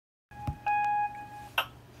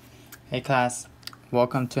Hey class,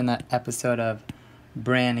 welcome to another episode of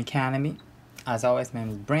Bran Academy. As always, my name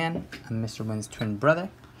is Bran. I'm Mr. Wynn's twin brother.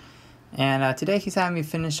 And today he's having me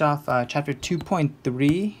finish off chapter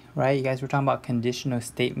 2.3, right? You guys were talking about conditional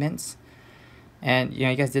statements. And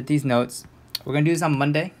you guys did these notes. We're going to do this on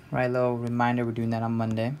Monday, right? A little reminder, we're doing that on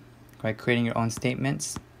Monday, right? Creating your own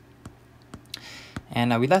statements.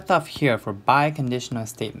 And we left off here for biconditional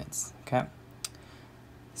statements, okay?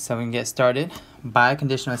 So we can get started.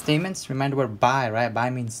 Biconditional statements. Remember the word bi, right? Bi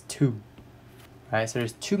means two, right? So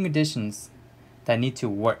there's two conditions that need to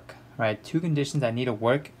work, right? Two conditions that need to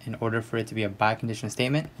work in order for it to be a biconditional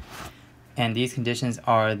statement. And these conditions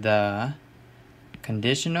are the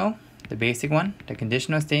conditional, the basic one, the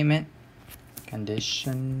conditional statement,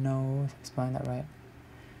 conditional, spelling that right?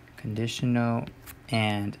 Conditional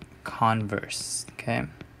and converse, okay?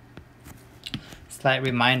 Slight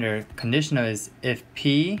reminder, conditional is if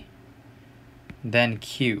P, then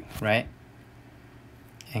Q, right?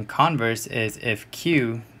 And converse is if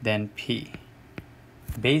Q, then P.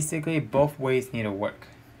 Basically, both ways need to work,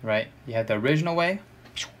 right? You have the original way,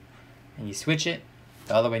 and you switch it.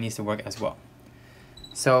 The other way needs to work as well.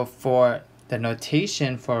 So for the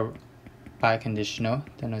notation for biconditional,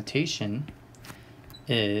 the notation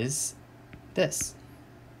is this,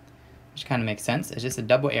 which kind of makes sense. It's just a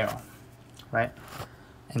double arrow, right?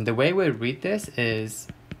 And the way we read this is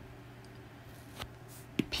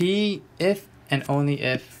P if and only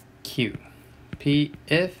if Q. P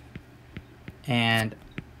if and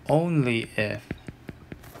only if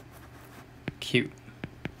Q.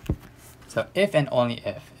 So if and only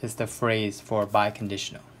if is the phrase for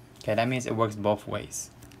biconditional. Okay, that means it works both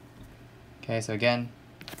ways. Okay, so again,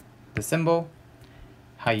 the symbol,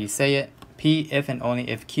 how you say it, P if and only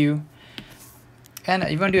if Q. And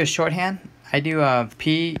if you want to do a shorthand, I do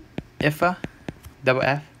P if double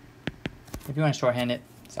F. If you want to shorthand it,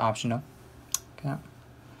 it's optional. Okay.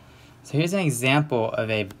 So here's an example of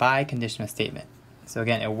a biconditional statement. So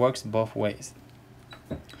again, it works both ways.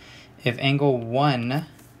 If angle 1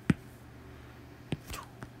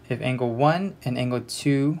 and angle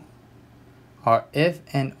 2 are if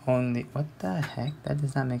and only, what the heck? That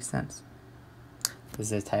does not make sense.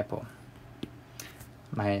 This is a typo.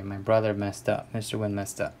 My brother messed up. Mr. Wynn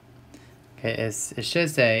messed up. Okay, it should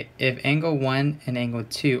say if angle 1 and angle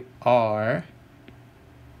 2 are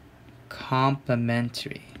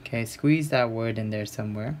complementary. Okay, squeeze that word in there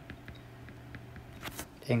somewhere.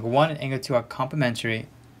 Angle 1 and angle 2 are complementary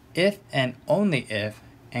if and only if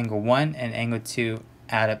angle 1 and angle 2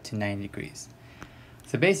 add up to 90 degrees.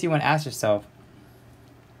 So basically you want to ask yourself,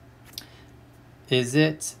 is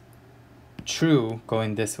it true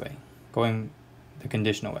going this way? Going the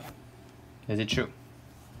conditional way? Is it true?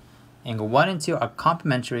 Angle 1 and 2 are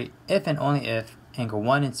complementary if and only if angle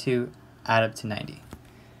 1 and 2 add up to 90.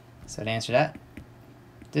 So to answer that,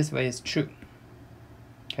 this way is true.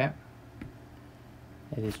 Okay?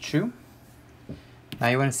 It is true. Now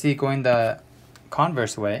you want to see going the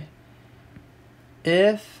converse way.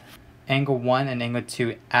 If angle 1 and angle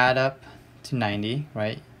 2 add up to 90,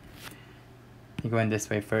 right? You go in this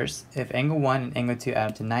way first. If angle 1 and angle 2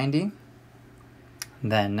 add up to 90,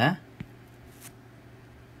 then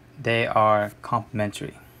they are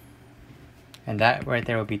complementary. And that right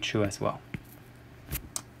there will be true as well.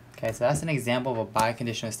 Okay, so that's an example of a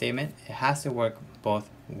biconditional statement. It has to work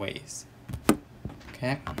both ways.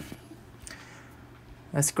 Okay.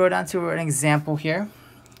 Let's go down to an example here.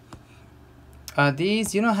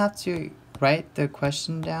 These, you don't have to write the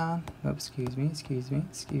question down. Oh, excuse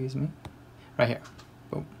me. Right here.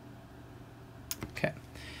 Boom. Okay.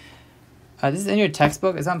 This is in your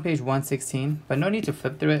textbook. It's on page 116, but no need to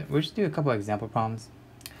flip through it. We'll just do a couple of example problems.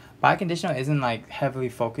 Biconditional isn't like heavily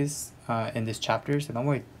focused in this chapter, so don't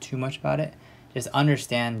worry too much about it. Just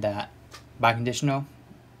understand that biconditional,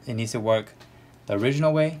 it needs to work the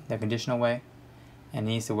original way, the conditional way, and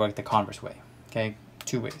it needs to work the converse way. Okay,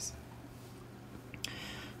 two ways.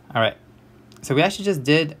 All right, so we actually just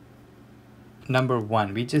did number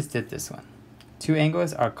 1. We just did this one. Two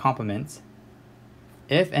angles are complements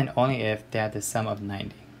if and only if they have the sum of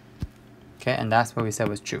 90. Okay, and that's what we said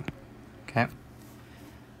was true. Okay.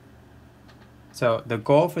 So the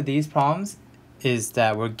goal for these problems is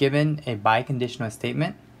that we're given a biconditional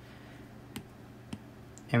statement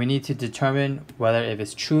and we need to determine whether if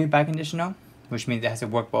it's truly biconditional, which means it has to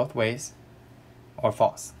work both ways, or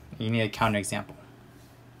false. You need a counterexample.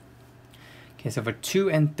 Okay, so for 2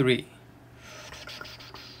 and 3.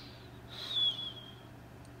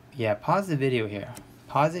 Yeah, pause the video here.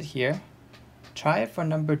 Pause it here. Try it for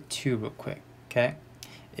number 2 real quick, okay?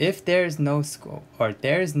 If there is no school, or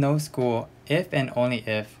there is no school if and only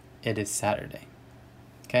if it is Saturday.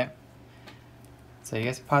 Okay? So you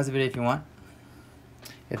guys can pause the video if you want.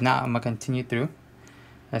 If not, I'm going to continue through.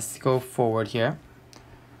 Let's go forward here.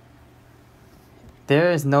 There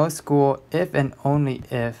is no school if and only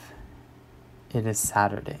if it is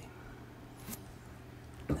Saturday.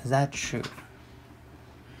 Is that true?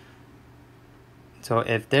 So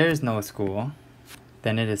if there is no school,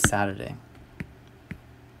 then it is Saturday.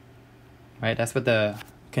 Right? That's what the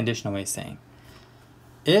conditional way is saying.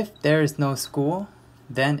 If there is no school,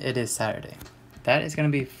 then it is Saturday. That is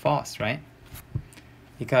going to be false, right?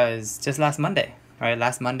 Because just last Monday, right?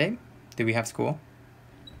 Last Monday, did we have school?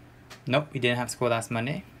 Nope, we didn't have school last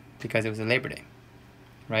Monday because it was a Labor Day,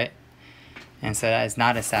 right? And so that is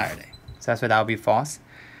not a Saturday. So that's why that would be false.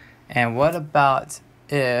 And what about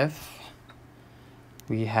if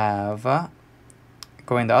we have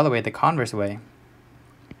going the other way, the converse way?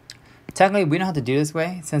 Technically, we don't have to do this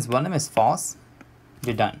way. Since one of them is false,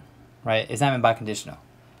 you're done, right? It's not even biconditional.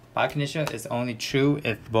 Biconditional is only true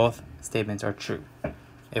if both statements are true.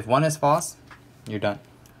 If one is false, you're done.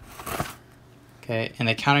 Okay, and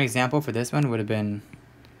the counterexample for this one would have been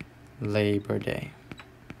Labor Day.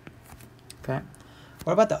 Okay,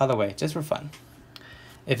 what about the other way, just for fun?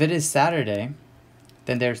 If it is Saturday,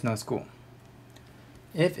 then there's no school.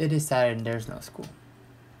 If it is Saturday, there's no school.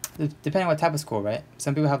 Depending on what type of school, right?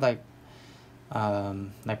 Some people have like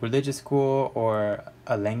religious school or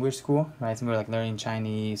a language school, right? Some people are like learning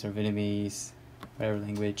Chinese or Vietnamese, whatever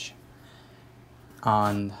language,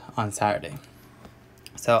 on Saturday.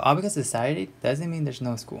 So all because it's Saturday doesn't mean there's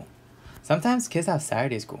no school. Sometimes kids have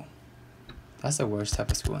Saturday school. That's the worst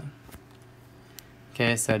type of schooling.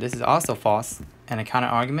 Okay, so this is also false, and a counter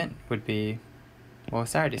argument would be, well,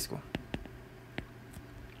 Saturday school.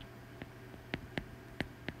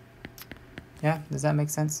 Yeah, does that make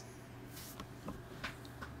sense?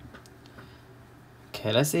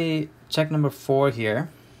 Okay, let's see, check number 4 here.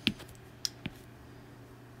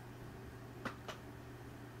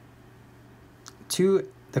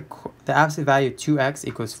 The absolute value of 2x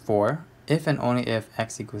equals 4 if and only if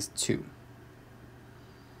x equals 2.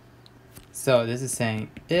 So this is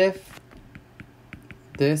saying if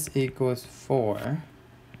this equals 4,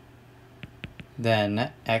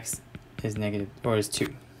 then x is negative or is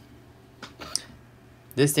 2.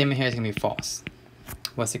 This statement here is going to be false.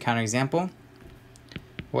 What's the counterexample?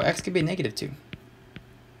 Well, x could be negative 2.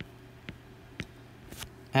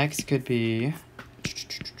 X could be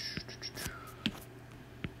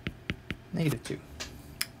negative 2.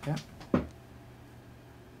 Yeah.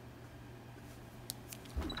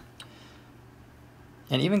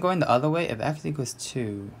 And even going the other way, if x equals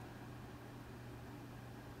 2,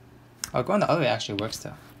 going the other way actually works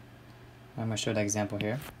though. I'm going to show the example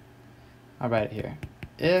here. I'll write it here.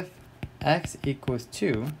 If x equals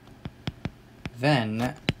 2,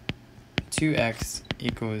 then 2x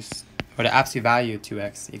equals, or the absolute value of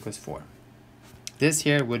 2x equals 4. This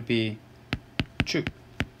here would be true,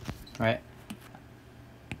 right?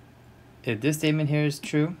 If this statement here is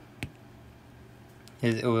true,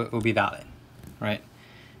 it will be valid, right?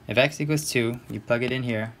 If x equals 2, you plug it in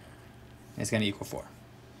here, it's going to equal 4.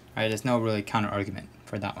 Right? There's no really counter argument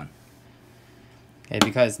for that one. Okay,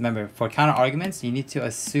 because remember, for counter arguments, you need to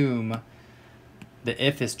assume the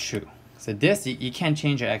if is true. So this, you can't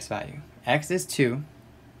change your x value. X is 2,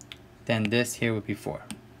 then this here would be 4,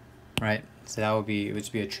 right? So that would be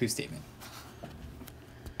a true statement.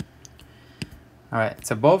 All right,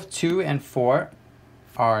 so both 2 and 4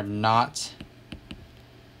 are not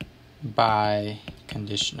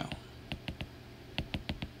biconditional.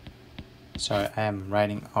 Sorry, I am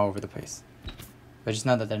writing all over the place. But just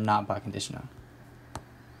know that they're not biconditional.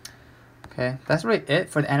 Okay, that's really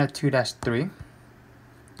it for the end of 2-3.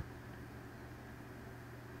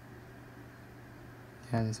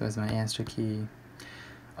 Yeah, this was my answer key.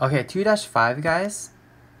 Okay, 2-5, guys.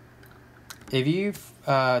 If you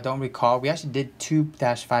don't recall, we actually did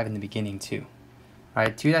 2-5 in the beginning too.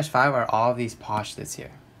 Right, 2-5 are all of these postulates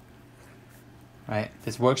here. Right,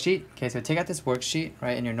 this worksheet. Okay, so take out this worksheet,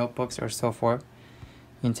 right, in your notebooks or so forth.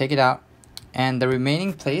 You can take it out, and the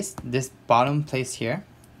remaining place, this bottom place here,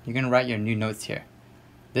 you're gonna write your new notes here.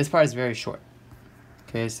 This part is very short.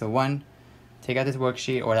 Okay, so one, take out this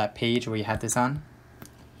worksheet or that page where you have this on.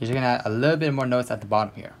 You're just gonna add a little bit more notes at the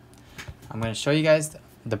bottom here. I'm gonna show you guys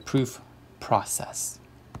the proof process.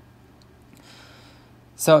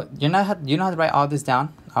 So you don't have to write all this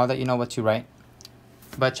down. I'll let you know what to write.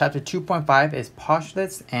 But chapter 2.5 is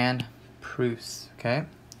postulates and proofs. Okay,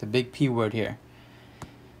 the big P word here.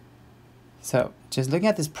 So just looking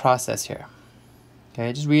at this process here.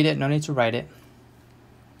 Okay, just read it. No need to write it.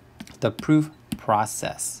 The proof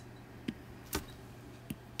process.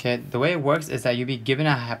 Okay, the way it works is that you'll be given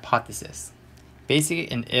a hypothesis.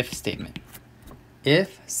 basically an if statement.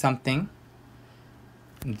 If something,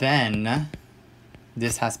 then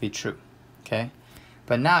this has to be true, okay?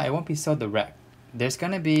 But now it won't be so direct. There's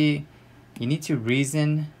gonna be, you need to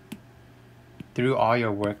reason through all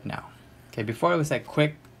your work now. Okay, before it was like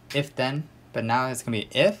quick if then, but now it's gonna be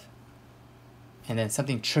if, and then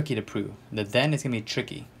something tricky to prove. The then is gonna be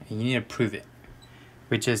tricky, and you need to prove it,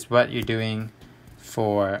 which is what you're doing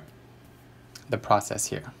for the process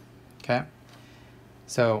here, okay?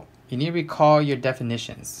 So you need to recall your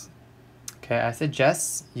definitions. Okay, I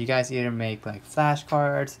suggest you guys either make like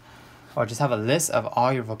flashcards or just have a list of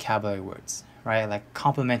all your vocabulary words, right? Like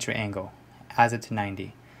complementary angle, adds it to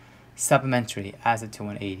 90. Supplementary, adds it to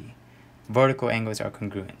 180. Vertical angles are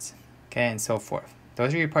congruent, okay, and so forth.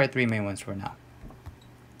 Those are your part 3 main ones for now.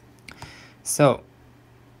 So,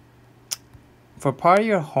 for part of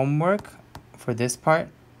your homework, for this part,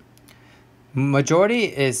 majority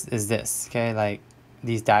is this, okay, like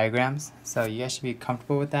these diagrams. So you guys should be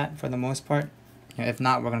comfortable with that for the most part. You know, if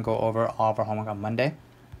not, we're gonna go over all of our homework on Monday.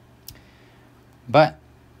 But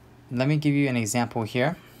let me give you an example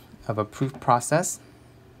here of a proof process.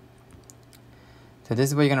 So this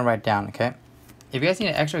is what you're gonna write down, okay? If you guys need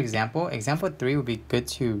an extra example, example 3 would be good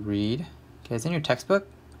to read. Okay, it's in your textbook,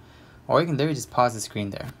 or you can literally just pause the screen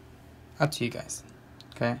there. Up to you guys,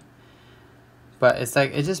 okay? But it's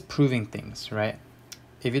like, it's just proving things, right?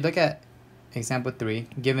 If you look at example 3,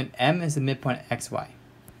 given M is the midpoint of XY,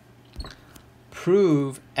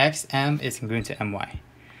 prove XM is congruent to MY.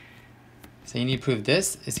 So you need to prove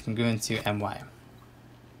this is congruent to MY.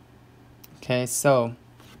 Okay, so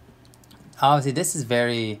obviously this is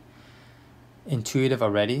very intuitive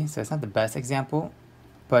already, so it's not the best example,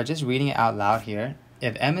 but just reading it out loud here,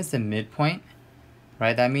 if M is the midpoint,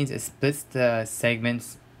 right, that means it splits the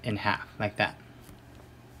segments in half, like that.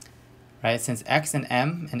 Right, since X and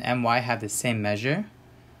M and MY have the same measure,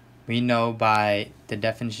 we know by the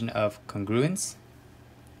definition of congruence,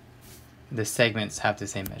 the segments have the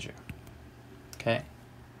same measure. Okay,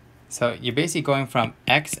 so you're basically going from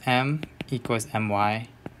XM equals MY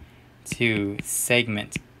to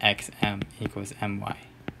segment XM equals MY.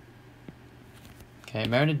 Okay,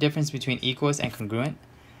 remember the difference between equals and congruent?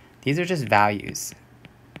 These are just values,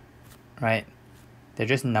 right? They're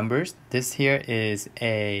just numbers. This here is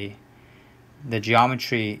the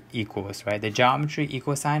geometry equals, right? The geometry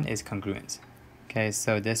equal sign is congruent. Okay,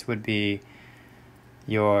 so this would be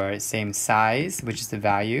your same size, which is the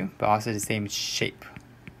value, but also the same shape.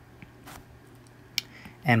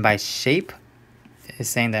 And by shape, it's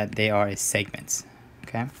saying that they are segments,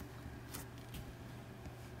 okay?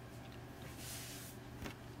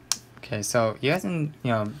 Okay, so you guys can,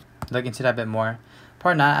 look into that a bit more.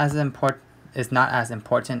 Part is not as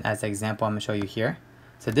important as the example I'm gonna show you here.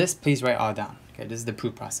 So this, please write all down. Okay, this is the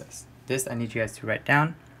proof process. This I need you guys to write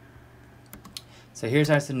down. So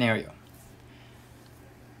here's our scenario.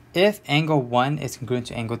 If angle 1 is congruent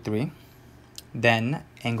to angle 3, then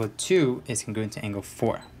angle 2 is congruent to angle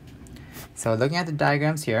 4. So looking at the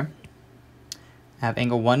diagrams here, I have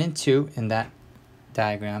angle 1 and 2 in that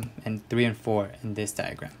diagram, and 3 and 4 in this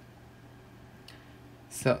diagram.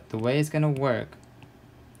 So the way it's going to work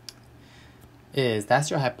is, that's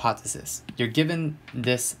your hypothesis. You're given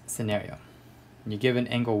this scenario. You're given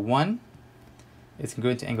angle 1 is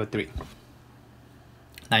congruent to angle 3.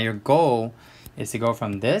 Now your goal is to go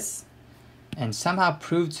from this and somehow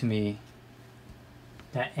prove to me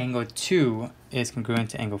that angle 2 is congruent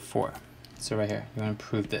to angle 4. So right here, you want to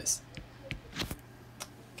prove this.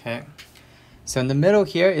 Okay. So in the middle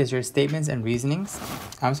here is your statements and reasonings.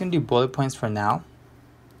 I'm just going to do bullet points for now.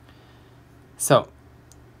 So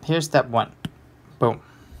here's step 1. Boom.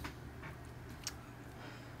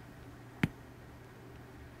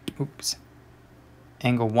 Oops.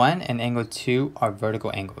 Angle 1 and angle 2 are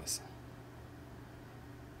vertical angles.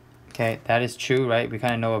 Okay, that is true, right? We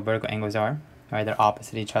kind of know what vertical angles are, right? They're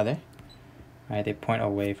opposite each other, right? They point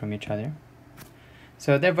away from each other.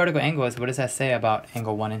 So if they're vertical angles, what does that say about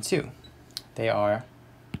angle 1 and 2? They are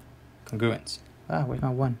congruent. Ah, where's my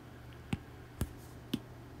 1?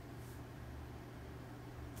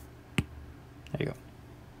 There you go.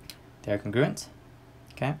 They're congruent.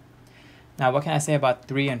 Okay. Now what can I say about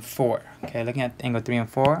 3 and 4? Okay, looking at angle 3 and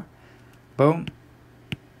 4, boom.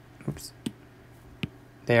 Oops.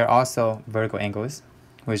 They are also vertical angles,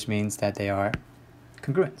 which means that they are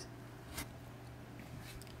congruent.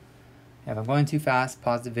 If I'm going too fast,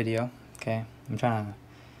 pause the video. Okay, I'm trying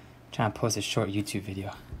to post a short YouTube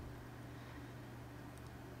video.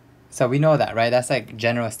 So we know that, right? That's like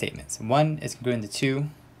general statements. 1 is congruent to 2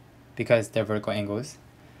 because they're vertical angles.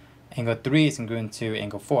 Angle 3 is congruent to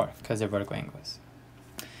angle 4 because they're vertical angles.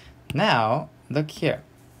 Now, look here.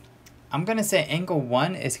 I'm going to say angle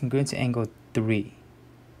 1 is congruent to angle 3.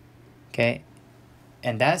 Okay?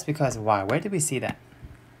 And that's because why? Where did we see that?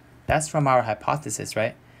 That's from our hypothesis,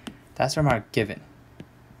 right? That's from our given.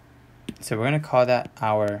 So we're going to call that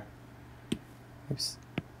our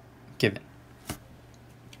given.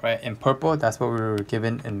 Right? In purple, that's what we were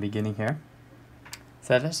given in the beginning here.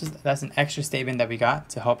 So that's an extra statement that we got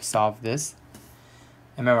to help solve this.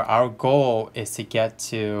 And remember, our goal is to get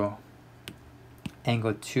to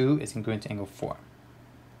angle 2 is congruent to angle 4.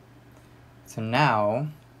 So now,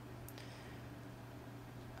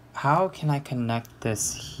 how can I connect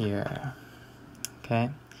this here? Okay.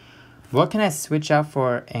 What can I switch out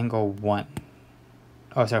for angle 1?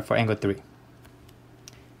 Oh, sorry, for angle 3.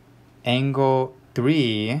 Angle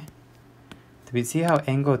 3, do we see how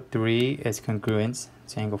angle 3 is congruent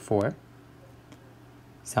to angle 4?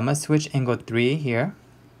 So I'm going to switch angle 3 here.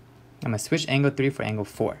 I'm going to switch angle 3 for angle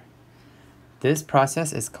 4. This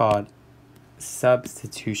process is called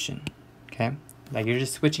substitution, okay? Like you're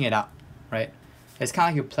just switching it out, right? It's kind of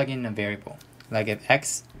like you're plugging in a variable. Like if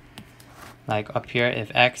x, like up here,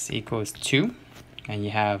 if x equals 2, and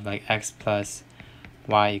you have like x plus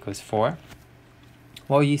y equals 4,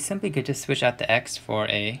 well, you simply could just switch out the x for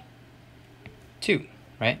a 2,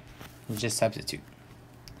 right? You just substitute.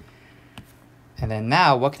 And then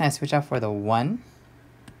now, what can I switch out for the 1?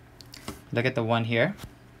 Look at the 1 here.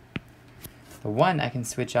 The 1 I can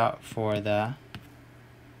switch out for the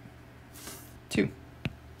 2.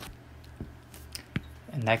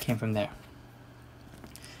 And that came from there.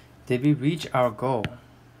 Did we reach our goal?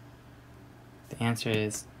 The answer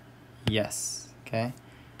is yes, okay?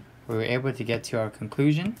 We were able to get to our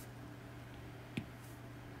conclusion.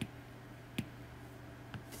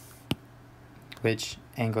 Which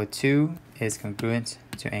angle 2 is congruent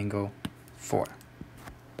to angle 4.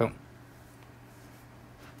 Boom.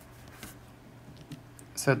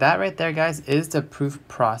 So that right there, guys, is the proof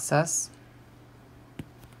process.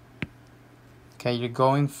 Okay, you're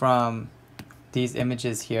going from these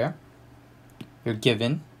images here. You're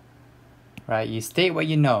given, right? You state what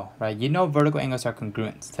you know, right? You know vertical angles are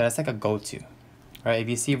congruent. So that's like a go-to, right? If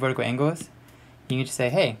you see vertical angles, you can just say,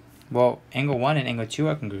 hey, well, angle 1 and angle 2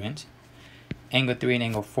 are congruent. Angle 3 and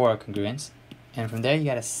angle 4 are congruent. And from there, you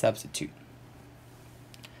got to substitute.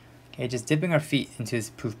 Okay, just dipping our feet into this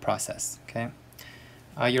proof process, okay?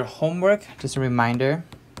 Your homework, just a reminder,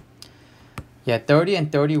 yeah, 30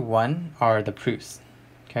 and 31 are the proofs,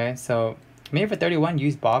 okay? So maybe for 31,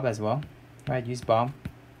 use Bob as well, right? Use Bob,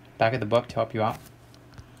 back of the book to help you out.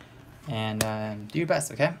 And do your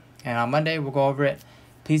best, okay? And on Monday, we'll go over it.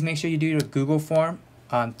 Please make sure you do your Google form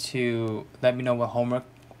to let me know what homework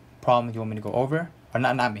problem you want me to go over. Or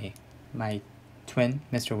not me, my twin,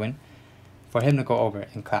 Mr. Win, for him to go over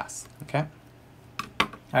in class, okay?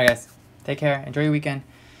 Alright guys, take care, enjoy your weekend.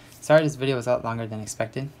 Sorry this video was a lot longer than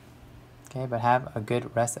expected, okay, but have a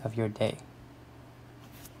good rest of your day.